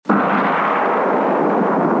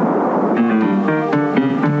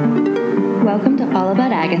All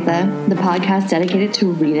About Agatha, the podcast dedicated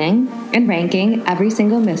to reading and ranking every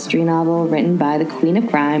single mystery novel written by the Queen of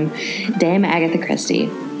Crime, Dame Agatha Christie.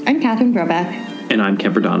 I'm Catherine Brobeck. And I'm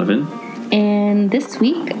Kemper Donovan. And this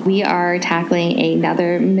week, we are tackling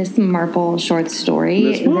another Miss Marple short story.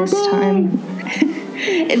 Miss Marple! This time,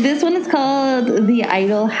 this one is called The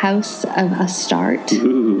Idle House of Astarte.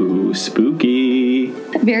 Ooh, spooky.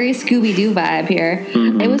 Very Scooby-Doo vibe here.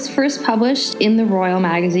 Mm-hmm. It was first published in the Royal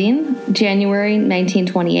Magazine, January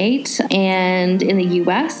 1928, and in the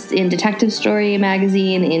U.S. in Detective Story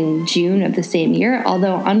magazine in June of the same year,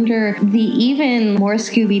 although under the even more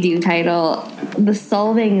Scooby-Doo title, The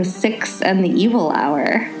Solving Six and the Evil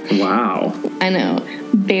Hour. Wow. I know.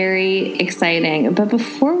 Very exciting. But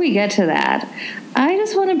before we get to that, I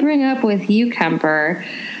just want to bring up with you, Kemper,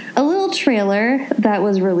 a little trailer that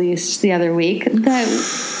was released the other week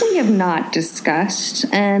that we have not discussed.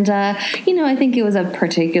 And, I think it was of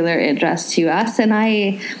particular interest to us. And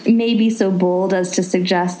I may be so bold as to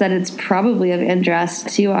suggest that it's probably of interest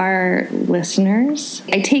to our listeners.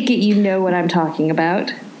 I take it you know what I'm talking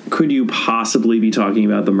about. Could you possibly be talking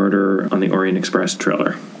about the Murder on the Orient Express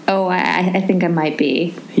trailer? Oh, I think I might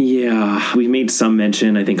be. Yeah, we've made some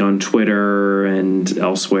mention, I think, on Twitter and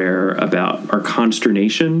elsewhere about our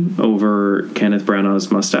consternation over Kenneth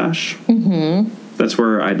Branagh's mustache. Mm-hmm. That's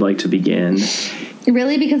where I'd like to begin.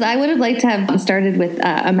 Really? Because I would have liked to have started with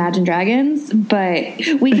Imagine Dragons, but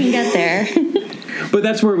we can get there. But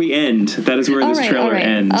that's where we end. That is where this trailer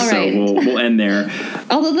ends. All right. So we'll end there.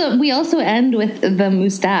 Although we also end with the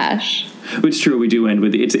mustache. It's true, we do end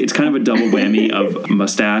with it's kind of a double whammy of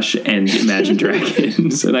mustache and Imagine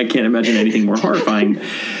Dragons, and I can't imagine anything more horrifying.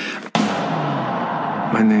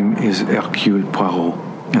 My name is Hercule Poirot,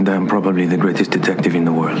 and I am probably the greatest detective in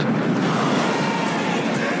the world.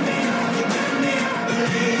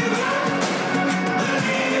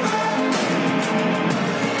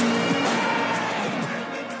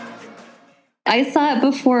 I saw it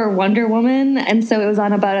before Wonder Woman, and so it was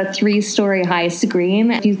on about a 3-story high screen.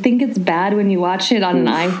 If you think it's bad when you watch it on an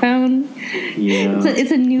iPhone,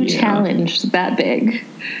 it's a new challenge that big.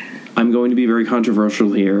 I'm going to be very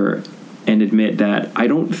controversial here and admit that I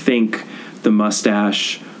don't think the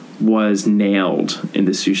mustache was nailed in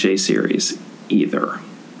the Suchet series either.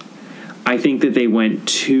 I think that they went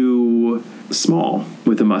too small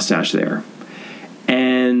with the mustache there.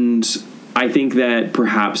 And I think that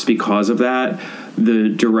perhaps because of that, the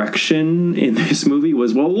direction in this movie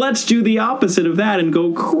was, well, let's do the opposite of that and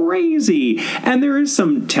go crazy. And there is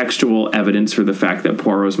some textual evidence for the fact that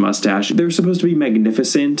Poirot's mustache, they're supposed to be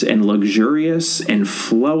magnificent and luxurious and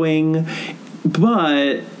flowing,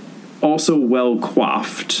 but also well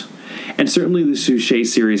coiffed. And certainly the Suchet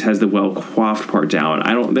series has the well-coiffed part down.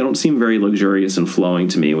 They don't seem very luxurious and flowing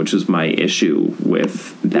to me, which is my issue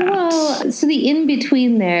with that. Well, so the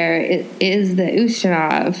in-between there is the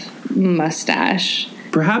Ustinov mustache.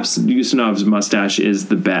 Perhaps Ustinov's mustache is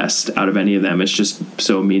the best out of any of them. It's just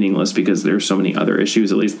so meaningless because there's so many other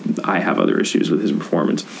issues. At least I have other issues with his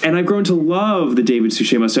performance. And I've grown to love the David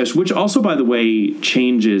Suchet mustache, which also, by the way,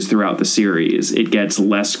 changes throughout the series. It gets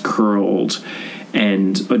less curled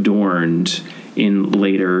and adorned in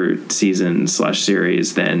later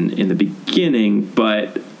seasons/series than in the beginning,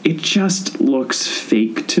 but it just looks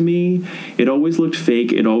fake to me. It always looked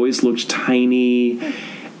fake. It always looked tiny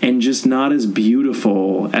and just not as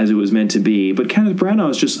beautiful as it was meant to be. But Kenneth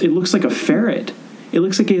Branagh it looks like a ferret. It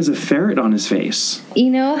looks like he has a ferret on his face. You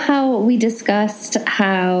know how we discussed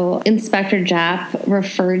how Inspector Japp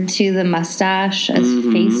referred to the mustache as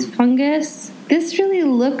face fungus? This really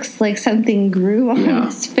looks like something grew on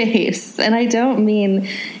his face. And I don't mean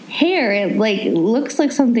hair. It looks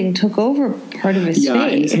like something took over part of his face. Yeah,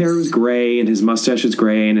 his hair was gray and his mustache was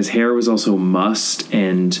gray and his hair was also mussed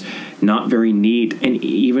and not very neat. And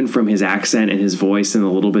even from his accent and his voice and the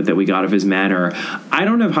little bit that we got of his manner, I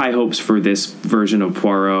don't have high hopes for this version of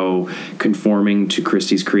Poirot conforming to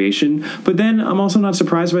Christie's creation. But then I'm also not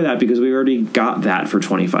surprised by that because we already got that for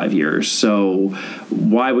 25 years. So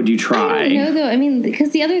why would you try? I don't know, though. I mean, because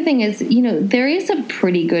the other thing is, there is a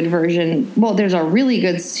pretty good version. Well, there's a really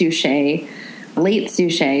good Suchet, late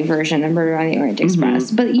Suchet version of Murder on the Orient Express.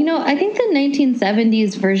 But, I think the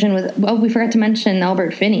 1970s version was, we forgot to mention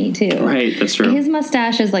Albert Finney, too. Right, that's true. His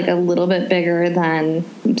mustache is a little bit bigger than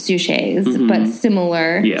Suchet's, but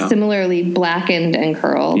similarly blackened and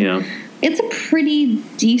curled. Yeah. It's a pretty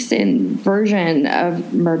decent version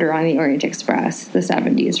of Murder on the Orient Express, the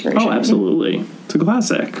 70s version. Oh, absolutely. It's a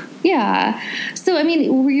classic. Yeah. So, I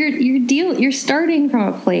mean, you're starting from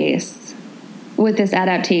a place with this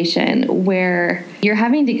adaptation where you're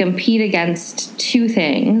having to compete against two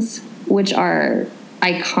things, which are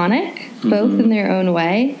iconic, both in their own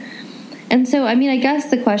way. And so, I mean, I guess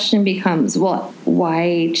the question becomes, well,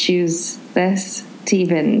 why choose this to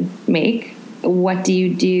even make? What do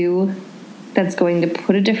you do that's going to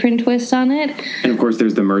put a different twist on it? And of course,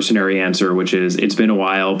 there's the mercenary answer, which is it's been a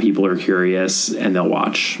while, people are curious, and they'll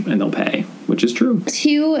watch and they'll pay, which is true.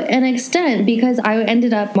 To an extent, because I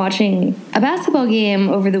ended up watching a basketball game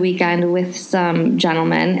over the weekend with some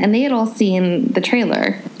gentlemen, and they had all seen the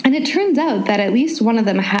trailer. And it turns out that at least one of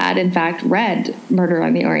them had, in fact, read Murder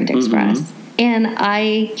on the Orient Express. And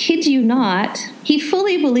I kid you not, he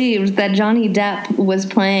fully believed that Johnny Depp was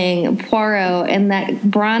playing Poirot and that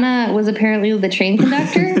Branagh was apparently the train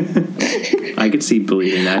conductor. I could see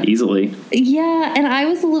believing that easily. Yeah, and I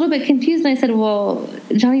was a little bit confused, and I said, well,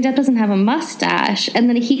 Johnny Depp doesn't have a mustache. And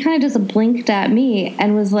then he kind of just blinked at me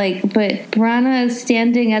and was like, but Branagh is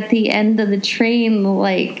standing at the end of the train,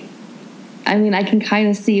 like, I mean, I can kind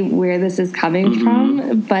of see where this is coming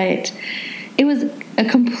from, but it was a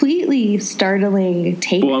completely startling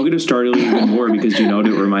take. Well, I'm going to startle you even more because you know what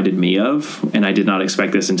it reminded me of, and I did not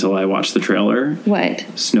expect this until I watched the trailer. What?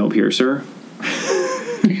 Snowpiercer.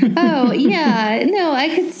 Oh, yeah. No, I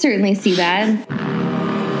could certainly see that.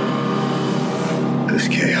 This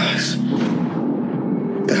chaos.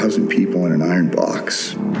 1,000 people in an iron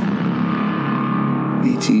box.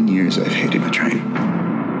 18 years I've hated the train.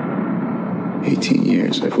 18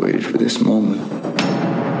 years I've waited for this moment.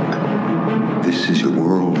 This is your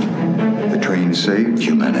world. The train saved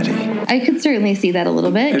humanity. I could certainly see that a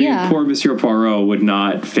little bit, I mean, yeah. poor Monsieur Poirot would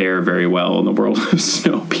not fare very well in the world of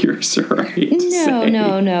Snowpiercer, right?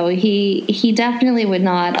 No. He definitely would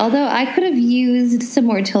not. Although I could have used some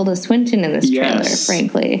more Tilda Swinton in this trailer,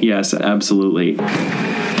 frankly. Yes, absolutely.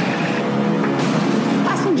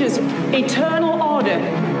 Passengers, eternal order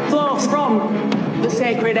flows from the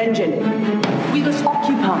sacred engine. We must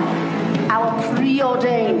occupy our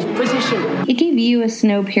preordained position. It gave you a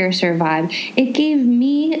Snowpiercer vibe. It gave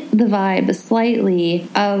me the vibe slightly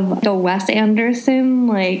of the Wes Anderson,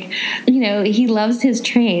 like, you know, he loves his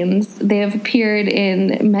trains. They have appeared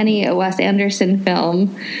in many a Wes Anderson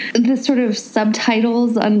film. The sort of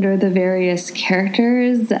subtitles under the various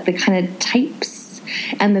characters, the kind of types,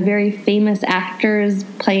 and the very famous actors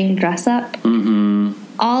playing dress up.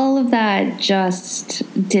 All of that just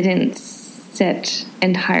didn't sit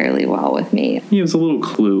entirely well with me. It was a little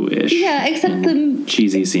Clue-ish. Yeah, except the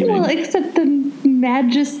cheesy seeming. Well, except the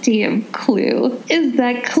majesty of Clue is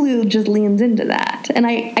that Clue just leans into that, and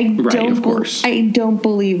I don't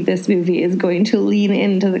believe this movie is going to lean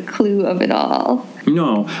into the Clue of it all.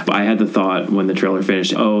 No, I had the thought when the trailer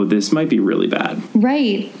finished, oh, this might be really bad.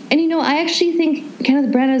 Right, and you know, I actually think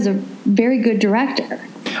Kenneth Branagh is a very good director.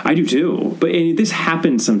 I do too. But this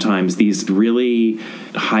happens sometimes, these really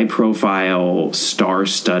high-profile,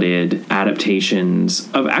 star-studded adaptations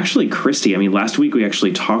of actually Christie. I mean, last week we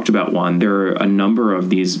actually talked about one. There are a number of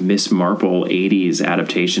these Miss Marple 80s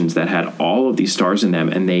adaptations that had all of these stars in them,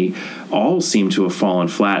 and they all seem to have fallen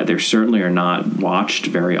flat. They certainly are not watched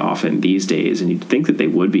very often these days, and you'd think that they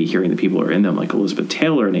would be, hearing the people who are in them, like Elizabeth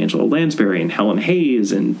Taylor and Angela Lansbury and Helen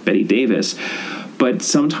Hayes and Bette Davis. But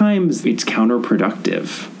sometimes it's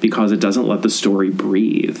counterproductive because it doesn't let the story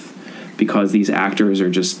breathe, because these actors are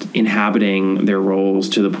just inhabiting their roles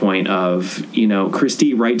to the point of, you know,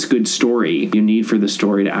 Christie writes good story. You need for the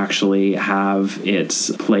story to actually have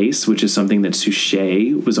its place, which is something that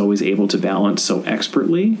Suchet was always able to balance so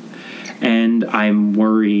expertly. And I'm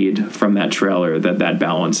worried from that trailer that that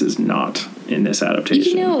balance is not in this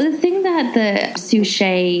adaptation. You know, the thing that the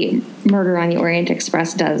Suchet Murder on the Orient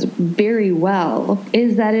Express does very well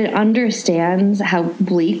is that it understands how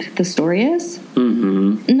bleak the story is.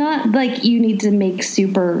 Not like you need to make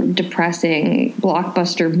super depressing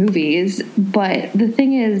blockbuster movies, but the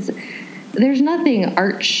thing is, there's nothing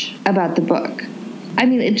arch about the book. I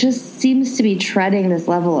mean, it just seems to be treading this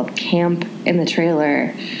level of camp in the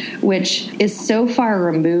trailer, which is so far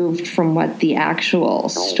removed from what the actual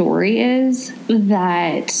story is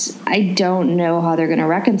that I don't know how they're going to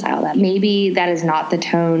reconcile that. Maybe that is not the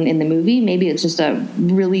tone in the movie. Maybe it's just a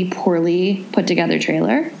really poorly put together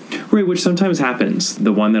trailer. Right, which sometimes happens.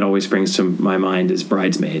 The one that always springs to my mind is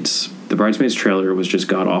Bridesmaids. The Bridesmaids trailer was just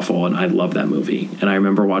god-awful, and I love that movie. And I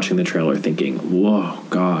remember watching the trailer thinking, whoa,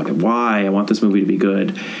 God, why? I want this movie to be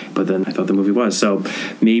good. But then I thought the movie was. So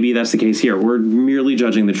maybe that's the case here. We're merely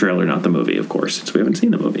judging the trailer, not the movie, of course, since we haven't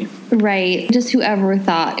seen the movie. Right. Just whoever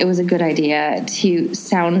thought it was a good idea to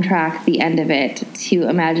soundtrack the end of it to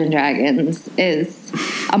Imagine Dragons is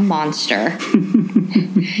a monster.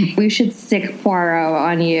 We should sick Poirot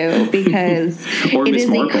on you because or Miss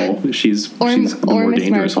Marple. She's the more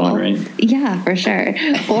dangerous one, right? Yeah, for sure.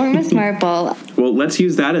 Or Miss Marple. Well, let's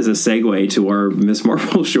use that as a segue to our Miss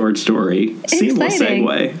Marple short story. Seamless Exciting.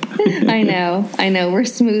 segue. I know. We're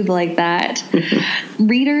smooth like that.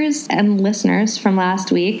 Readers and listeners from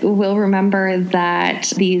last week will remember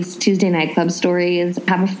that these Tuesday Night Club stories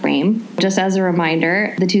have a frame. Just as a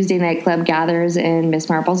reminder, the Tuesday Night Club gathers in Miss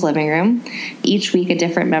Marple's living room. Each week, a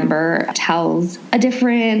different member tells a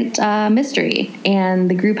different mystery, and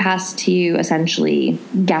the group has to essentially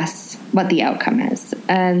guess what the outcome is.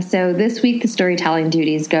 And so this week, the storytelling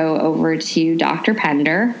duties go over to Dr.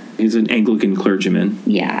 Pender. He's an Anglican clergyman.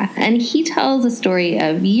 Yeah, and he tells a story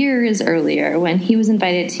of years earlier when he was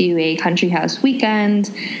invited to a country house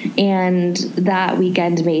weekend, and that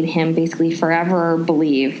weekend made him basically forever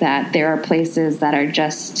believe that there are places that are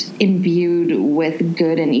just imbued with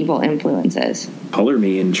good and evil influences. Color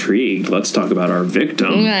me intrigued. Let's talk about our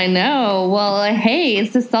victim. I know. Well, hey,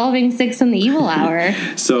 it's the Solving Six in the Evil Hour.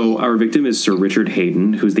 So our victim is Sir Richard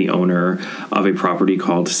Hayden, who's the owner of a property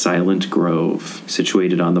called Silent Grove,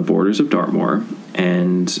 situated on the borders of Dartmoor,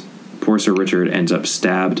 and poor Sir Richard ends up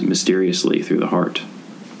stabbed mysteriously through the heart.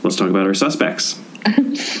 Let's talk about our suspects.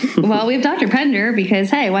 Well, we have Dr. Pender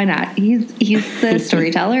because, hey, why not? He's the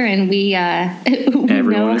storyteller, and we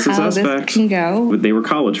Everyone know is a how suspect. this can go. But they were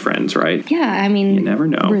college friends, right? Yeah, I mean, You never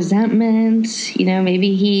know. Resentment,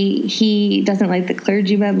 maybe he doesn't like the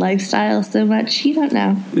clergyman lifestyle so much. You don't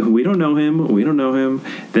know. We don't know him.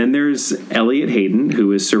 Then there's Elliot Hayden,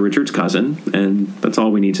 who is Sir Richard's cousin, and that's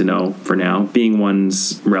all we need to know for now. Being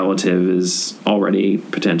one's relative is already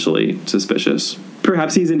potentially suspicious.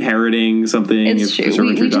 Perhaps he's inheriting something. It's if true. Sir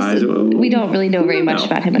Richard dies. We don't really know very much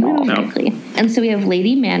about him at all, frankly. And so we have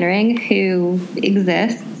Lady Mannering, who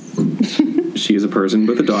exists. She is a person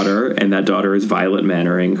with a daughter, and that daughter is Violet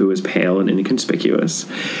Mannering, who is pale and inconspicuous.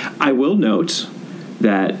 I will note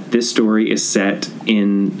that this story is set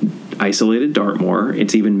in isolated Dartmoor.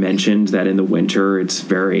 It's even mentioned that in the winter it's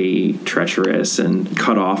very treacherous and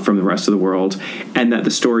cut off from the rest of the world, and that the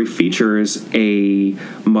story features a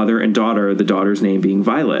mother and daughter, the daughter's name being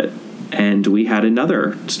Violet. And we had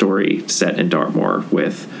another story set in Dartmoor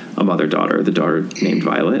with a mother-daughter, the daughter named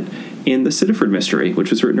Violet, in the Sittaford mystery, which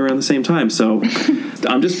was written around the same time. So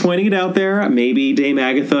I'm just pointing it out there. Maybe Dame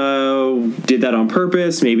Agatha did that on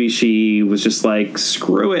purpose. Maybe she was just like,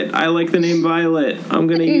 screw it, I like the name Violet, I'm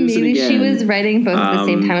going to use it again. Maybe she was writing both at the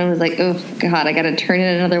same time and was like, oh, God, I got to turn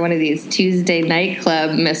in another one of these Tuesday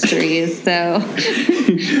nightclub mysteries. So,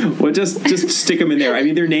 well, just stick them in there. I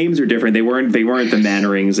mean, their names are different. They weren't the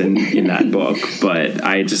Mannerings in that book, but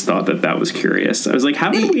I just thought that was curious. I was like,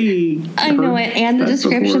 haven't we? I know it, and the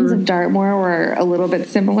descriptions before? of Dartmoor were a little bit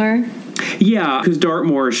similar. Yeah, because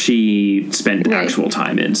Dartmoor she spent actual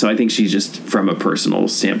time in, so I think she just, from a personal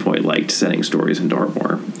standpoint, liked setting stories in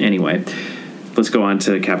Dartmoor. Anyway, let's go on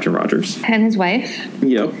to Captain Rogers. And his wife.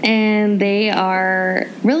 Yep. And they are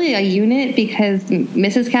really a unit because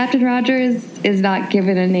Mrs. Captain Rogers is not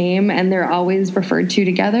given a name, and they're always referred to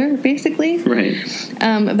together, basically. Right.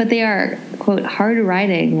 But they are, quote,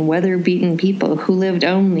 hard-riding, weather-beaten people who lived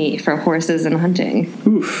only for horses and hunting.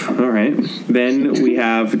 Oof. All right. Then we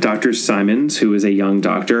have Dr. Simons, who is a young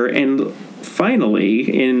doctor, and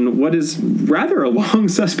finally, in what is rather a long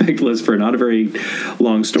suspect list for not a very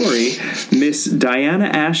long story, Miss Diana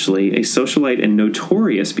Ashley, a socialite and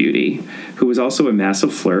notorious beauty, who is also a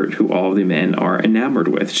massive flirt who all the men are enamored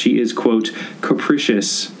with. She is, quote,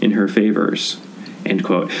 capricious in her favors, end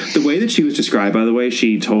quote. The way that she was described, by the way,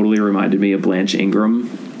 she totally reminded me of Blanche Ingram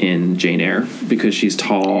in Jane Eyre, because she's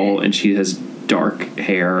tall and she has dark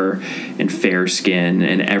hair and fair skin,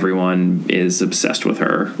 and everyone is obsessed with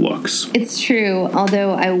her looks. It's true,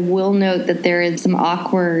 although I will note that there is some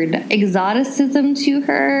awkward exoticism to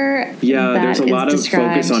her. Yeah, there's a lot of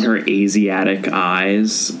focus on her Asiatic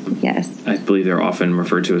eyes. Yes. I believe they're often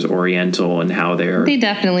referred to as Oriental, and how they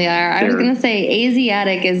definitely are. I was going to say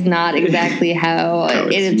Asiatic is not exactly how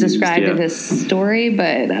it is described in this story,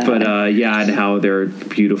 but yeah, and how they're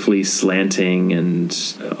beautifully slanting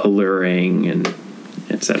and alluring and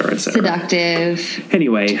et cetera, et cetera. Seductive.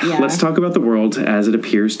 Anyway, let's talk about the world as it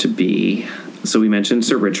appears to be. So we mentioned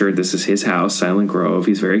Sir Richard. This is his house, Silent Grove.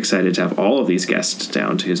 He's very excited to have all of these guests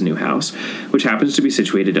down to his new house, which happens to be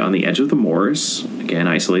situated on the edge of the moors, again,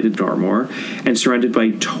 isolated Dartmoor, and surrounded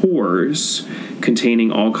by tors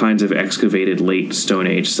containing all kinds of excavated late Stone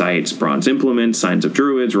Age sites, bronze implements, signs of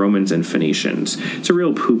Druids, Romans, and Phoenicians. It's a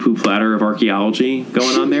real poo-poo platter of archaeology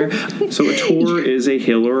going on there. So a tor is a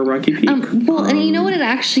hill or a rocky peak. And you know what it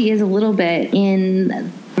actually is a little bit?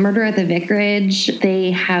 In Murder at the Vicarage,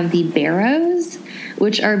 they have the barrows,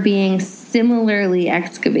 which are being similarly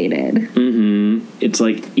excavated. Mm-hmm. It's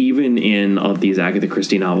like even in all of these Agatha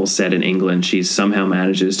Christie novels set in England, she somehow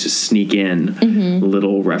manages to sneak in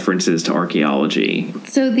little references to archaeology.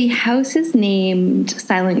 So the house is named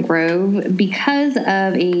Silent Grove because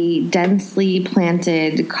of a densely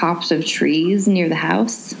planted copse of trees near the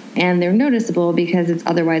house. And they're noticeable because it's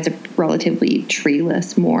otherwise a relatively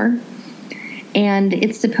treeless moor. And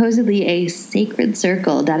it's supposedly a sacred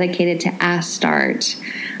circle dedicated to Astarte,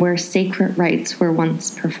 where sacred rites were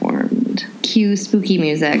once performed. Cue spooky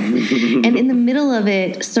music. And in the middle of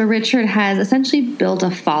it, Sir Richard has essentially built a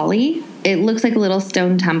folly. It looks like a little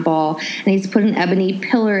stone temple, and he's put an ebony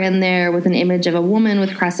pillar in there with an image of a woman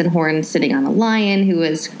with crescent horns sitting on a lion who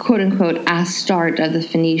is, quote-unquote, Astarte of the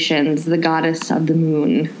Phoenicians, the goddess of the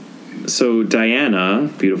moon. So Diana,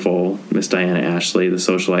 beautiful Miss Diana Ashley, the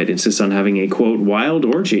socialite, insists on having a, quote, wild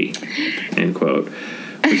orgy, end quote,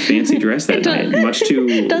 with fancy dress that night, much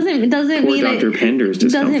to doesn't poor mean Dr. Pender's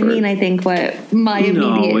discomfort. Doesn't mean, I think, what my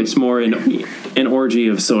immediate... No, it's more an orgy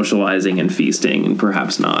of socializing and feasting, and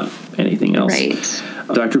perhaps not anything else. Right.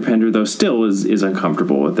 Dr. Pender, though, still is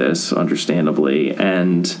uncomfortable with this, understandably,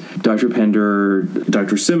 and Dr. Pender,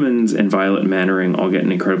 Dr. Simmons, and Violet Mannering all get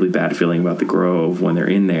an incredibly bad feeling about the Grove when they're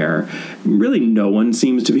in there. Really, no one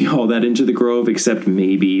seems to be all that into the Grove, except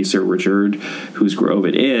maybe Sir Richard, whose Grove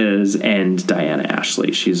it is, and Diana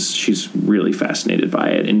Ashley. She's really fascinated by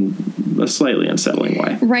it in a slightly unsettling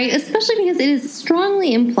way. Right, especially because it is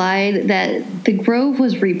strongly implied that the Grove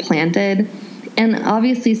was replanted. And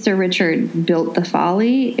obviously Sir Richard built the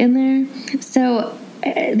folly in there. So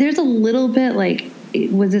there's a little bit like,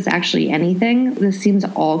 was this actually anything? This seems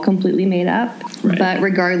all completely made up. Right. But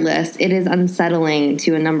regardless, it is unsettling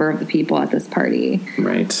to a number of the people at this party.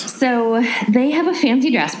 Right. So they have a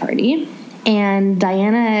fancy dress party, and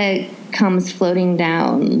Diana comes floating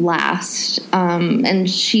down last. And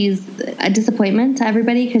she's a disappointment to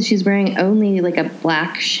everybody because she's wearing only like a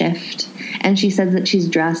black shift. And she says that she's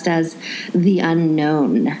dressed as the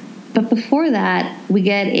unknown. But before that, we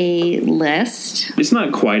get a list. It's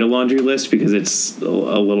not quite a laundry list because it's a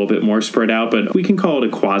little bit more spread out, but we can call it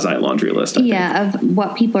a quasi-laundry list, I think. Of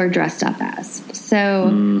what people are dressed up as. So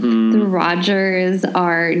the Rogers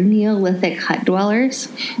are Neolithic hut dwellers.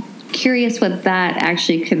 Curious what that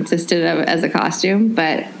actually consisted of as a costume,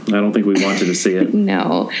 but I don't think we wanted to see it.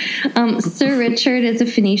 No. Sir Richard is a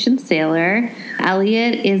Phoenician sailor.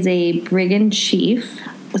 Elliot is a brigand chief.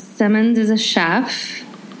 Simmons is a chef.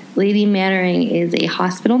 Lady Mannering is a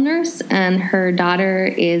hospital nurse, and her daughter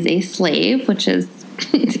is a slave, which is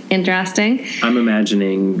interesting. I'm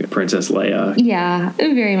imagining Princess Leia. Yeah,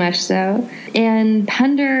 very much so. And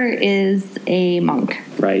Pender is a monk.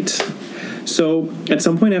 Right. So at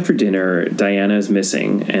some point after dinner, Diana is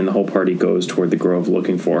missing, and the whole party goes toward the Grove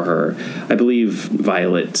looking for her. I believe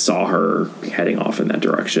Violet saw her heading off in that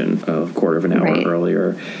direction a quarter of an hour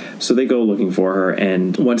earlier. So they go looking for her,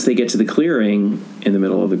 and once they get to the clearing in the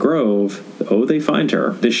middle of the Grove, they find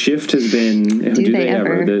her. The shift has been... Do they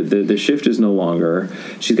ever? The shift is no longer.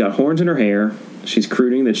 She's got horns in her hair. She's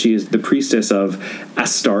crooning that she is the priestess of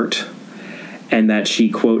Astarte, and that she,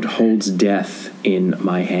 quote, holds death in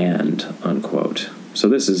my hand, unquote. So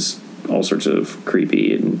this is all sorts of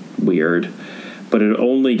creepy and weird, but it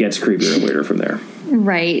only gets creepier and weirder from there.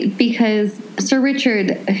 Right, because Sir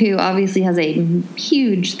Richard, who obviously has a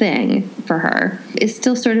huge thing for her, is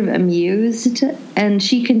still sort of amused, and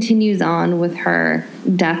she continues on with her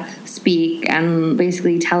death speak and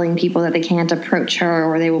basically telling people that they can't approach her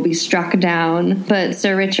or they will be struck down. But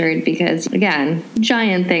Sir Richard, because, again,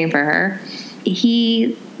 giant thing for her,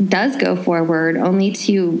 he does go forward only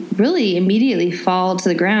to really immediately fall to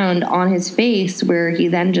the ground on his face, where he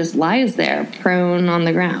then just lies there prone on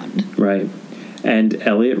the ground. Right. And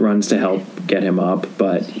Elliot runs to help get him up,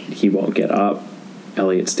 but he won't get up.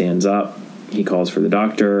 Elliot stands up. He calls for the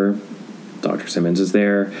doctor. Dr. Simmons is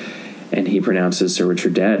there, and he pronounces Sir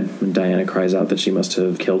Richard dead. And Diana cries out that she must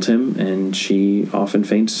have killed him, and she often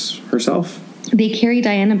faints herself. They carry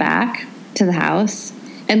Diana back to the house,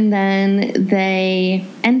 and then they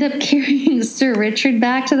end up carrying Sir Richard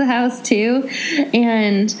back to the house, too.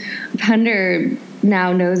 And Pender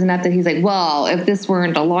now knows enough that he's like, well, if this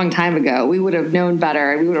weren't a long time ago, we would have known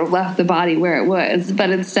better. We would have left the body where it was.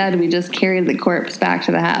 But instead, we just carried the corpse back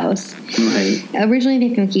to the house. Right. Originally,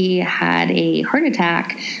 they think he had a heart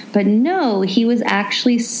attack, but no, he was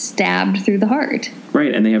actually stabbed through the heart.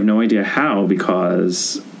 Right, and they have no idea how,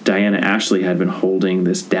 because Diana Ashley had been holding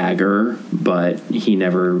this dagger, but he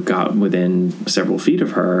never got within several feet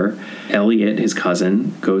of her. Elliot, his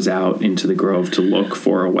cousin, goes out into the Grove to look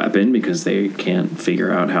for a weapon because they can't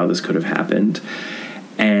figure out how this could have happened.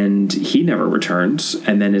 And he never returns,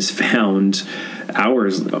 and then is found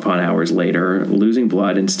hours upon hours later, losing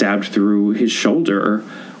blood and stabbed through his shoulder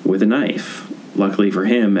with a knife. Luckily for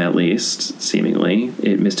him, at least, seemingly,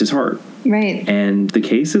 it missed his heart. Right. And the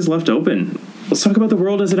case is left open. Let's talk about the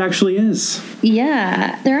world as it actually is.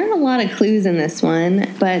 Yeah, there aren't a lot of clues in this one,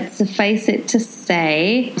 but suffice it to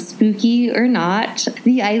say, spooky or not,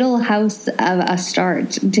 the idol house of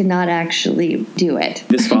Astarte did not actually do it.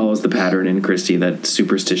 This follows the pattern in Christie that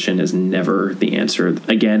superstition is never the answer.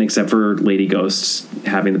 Again, except for lady ghosts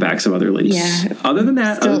having the backs of other ladies. Yeah. Other than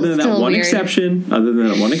that one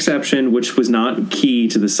exception, which was not key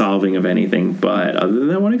to the solving of anything, but other than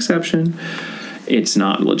that one exception, it's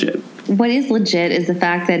not legit. What is legit is the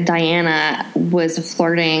fact that Diana was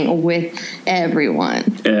flirting with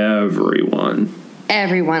everyone. Everyone.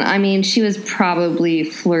 I mean, she was probably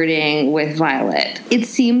flirting with Violet. It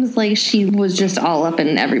seems like she was just all up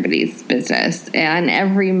in everybody's business, and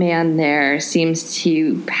every man there seems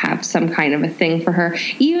to have some kind of a thing for her.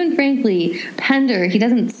 Even, frankly, Pender, he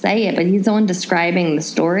doesn't say it, but he's the one describing the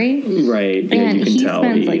story. Right. Yeah, and you can he tell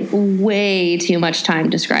spends, like, way too much time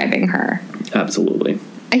describing her. Absolutely.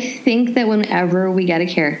 I think that whenever we get a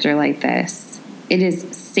character like this, it is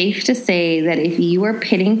safe to say that if you are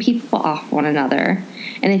pitting people off one another,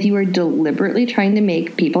 and if you are deliberately trying to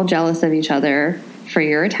make people jealous of each other for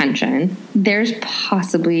your attention, there's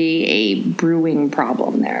possibly a brewing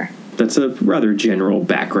problem there. That's a rather general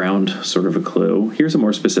background sort of a clue. Here's a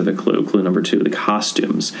more specific clue. Clue number 2, the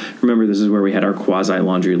costumes. Remember, this is where we had our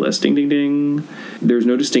quasi-laundry list. Ding, ding, ding. There's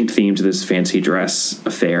no distinct theme to this fancy dress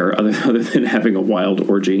affair other than having a wild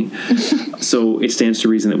orgy. So it stands to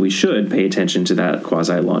reason that we should pay attention to that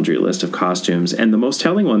quasi-laundry list of costumes. And the most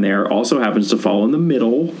telling one there also happens to fall in the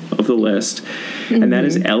middle of the list. Mm-hmm. And that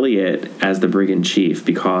is Elliot as the brigand chief,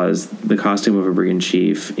 because the costume of a brigand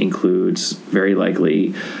chief includes, very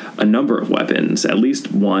likely, a number of weapons, at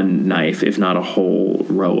least one knife, if not a whole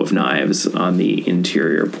row of knives on the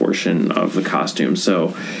interior portion of the costume.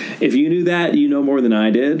 So if you knew that, you know more than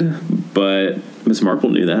I did, but Miss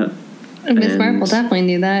Marple knew that. Miss Marple definitely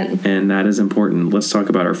knew that. And that is important. Let's talk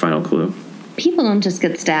about our final clue. People don't just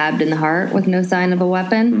get stabbed in the heart with no sign of a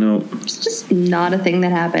weapon. Nope. It's just not a thing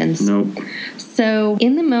that happens. Nope. So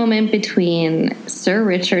in the moment between Sir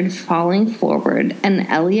Richard falling forward and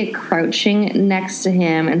Elliot crouching next to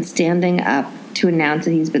him and standing up to announce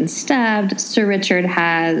that he's been stabbed, Sir Richard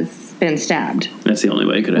has been stabbed. That's the only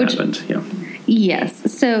way it could have happened, yeah.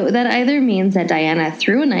 Yes. So that either means that Diana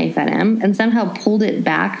threw a knife at him and somehow pulled it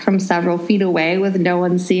back from several feet away with no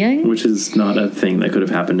one seeing. Which is not a thing that could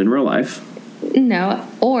have happened in real life. No.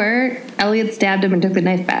 Or Elliot stabbed him and took the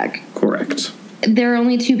knife back. Correct. There are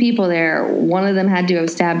only 2 people there. One of them had to have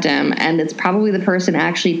stabbed him, and it's probably the person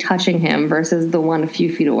actually touching him versus the one a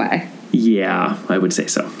few feet away. Yeah, I would say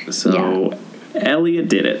so. So, yeah. Elliot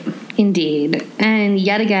did it. Indeed. And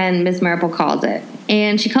yet again, Miss Marple calls it.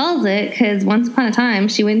 And she calls it because once upon a time,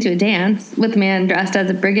 she went to a dance with a man dressed as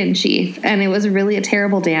a brigand chief. And it was really a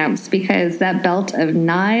terrible dance because that belt of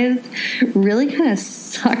knives really kind of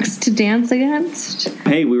sucks to dance against.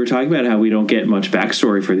 Hey, we were talking about how we don't get much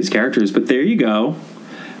backstory for these characters, but there you go.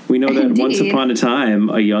 We know that Indeed. Once upon a time,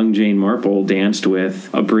 a young Jane Marple danced with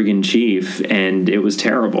a brigand chief, and it was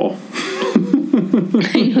terrible.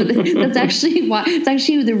 I know that's actually why. It's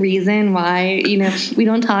actually the reason why we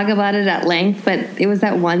don't talk about it at length. But it was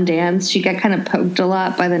that one dance. She got kind of poked a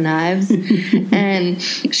lot by the knives, and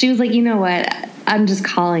she was like, "You know what? I'm just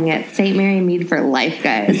calling it St. Mary Mead for life,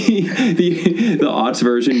 guys." the aughts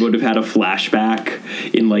version would have had a flashback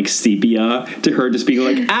in like sepia to her just being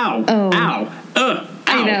like, "Ow, ow, ugh."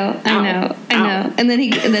 I know. And then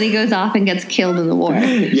he goes off and gets killed in the war.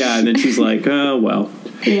 Yeah, and then she's like, "Oh well."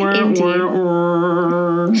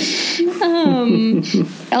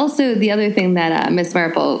 Also, the other thing that Miss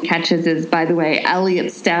Marple catches is, by the way,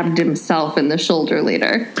 Elliot stabbed himself in the shoulder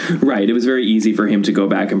later. Right. It was very easy for him to go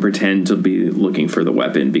back and pretend to be looking for the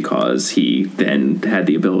weapon because he then had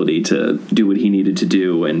the ability to do what he needed to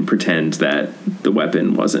do and pretend that the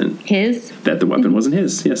weapon wasn't his. That the weapon wasn't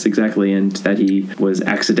his. Yes, exactly. And that he was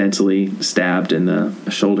accidentally stabbed in the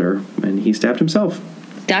shoulder and he stabbed himself.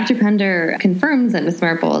 Dr. Pender confirms that Miss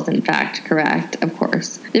Marple is in fact correct, of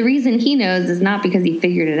course. The reason he knows is not because he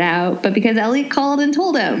figured it out, but because Elliot called and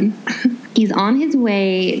told him. He's on his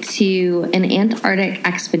way to an Antarctic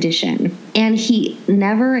expedition, and he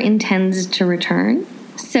never intends to return.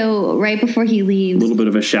 So right before he leaves... A little bit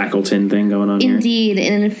of a Shackleton thing going on here. Indeed,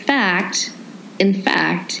 and in fact,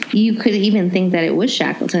 you could even think that it was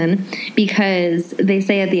Shackleton because they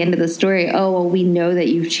say at the end of the story, "Oh, well, we know that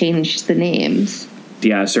you've changed the names."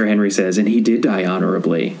 Yeah, Sir Henry says, and he did die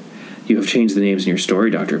honorably. You have changed the names in your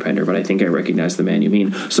story, Dr. Pender, but I think I recognize the man you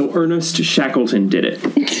mean. So Ernest Shackleton did it.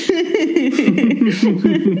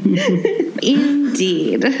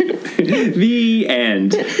 Indeed. The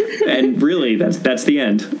end. And really, that's the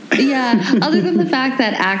end. Yeah, other than the fact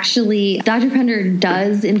that actually Dr. Pender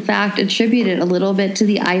does, in fact, attribute it a little bit to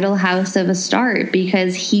the idol house of Astarte,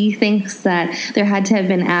 because he thinks that there had to have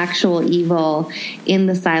been actual evil in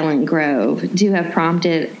the Silent Grove to have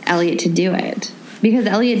prompted Elliot to do it. Because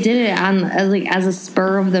Elliot did it on as a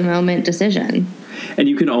spur-of-the-moment decision. And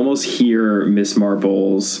you can almost hear Miss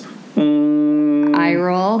Marple's eye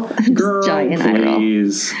roll. Girl, giant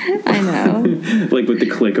please. eye roll. I know. Like with the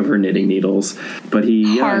click of her knitting needles. But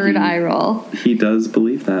Hard eye roll. He does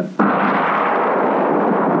believe that.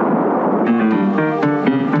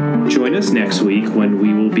 Join us next week when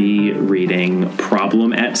we will be reading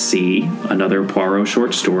Problem at Sea, another Poirot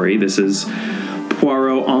short story. This is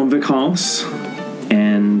Poirot en vacances.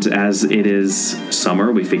 And as it is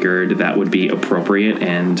summer, we figured that would be appropriate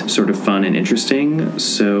and sort of fun and interesting.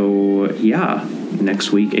 So, yeah,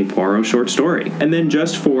 next week, a Poirot short story. And then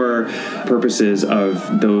just for purposes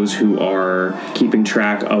of those who are keeping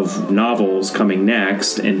track of novels coming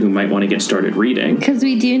next and who might want to get started reading. Because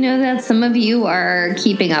we do know that some of you are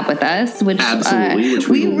keeping up with us, which, absolutely, which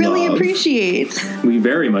we really love. Appreciate. We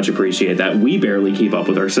very much appreciate that. We barely keep up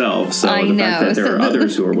with ourselves. So I the know. fact that there are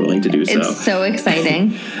others who are willing to do so. It's so exciting.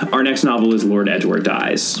 Our next novel is Lord Edgeworth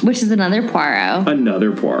Dies. Which is another Poirot.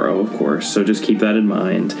 Another Poirot, of course. So just keep that in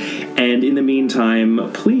mind. And in the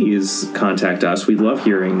meantime, please contact us. We love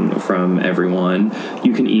hearing from everyone.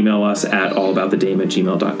 You can email us at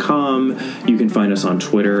allaboutthedame@gmail.com. You can find us on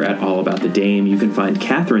Twitter at allaboutthedame. You can find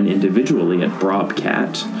Catherine individually at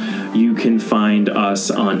Brobcat. You can find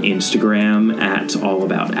us on Instagram at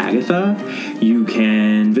allaboutagatha. You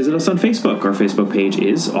can visit us on Facebook. Our Facebook page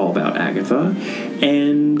is All About Agatha.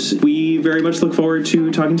 And we very much look forward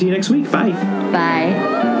to talking to you next week. Bye. Bye.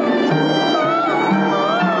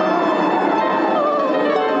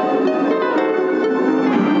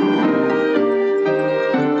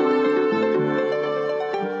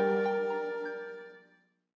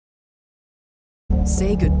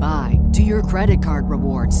 Say goodbye to your credit card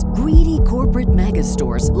rewards. Greedy corporate mega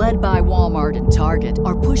stores, led by Walmart and Target,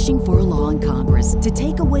 are pushing for a law in Congress to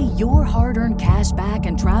take away your hard-earned cash back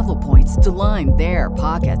and travel points to line their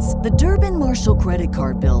pockets. The Durbin-Marshall credit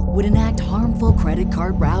card bill would enact harmful credit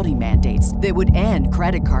card routing mandates that would end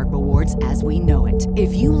credit card rewards as we know it.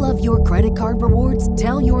 If you love your credit card rewards,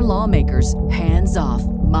 tell your lawmakers, hands off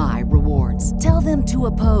my rewards. Tell them to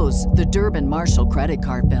oppose the Durbin-Marshall credit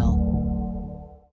card bill.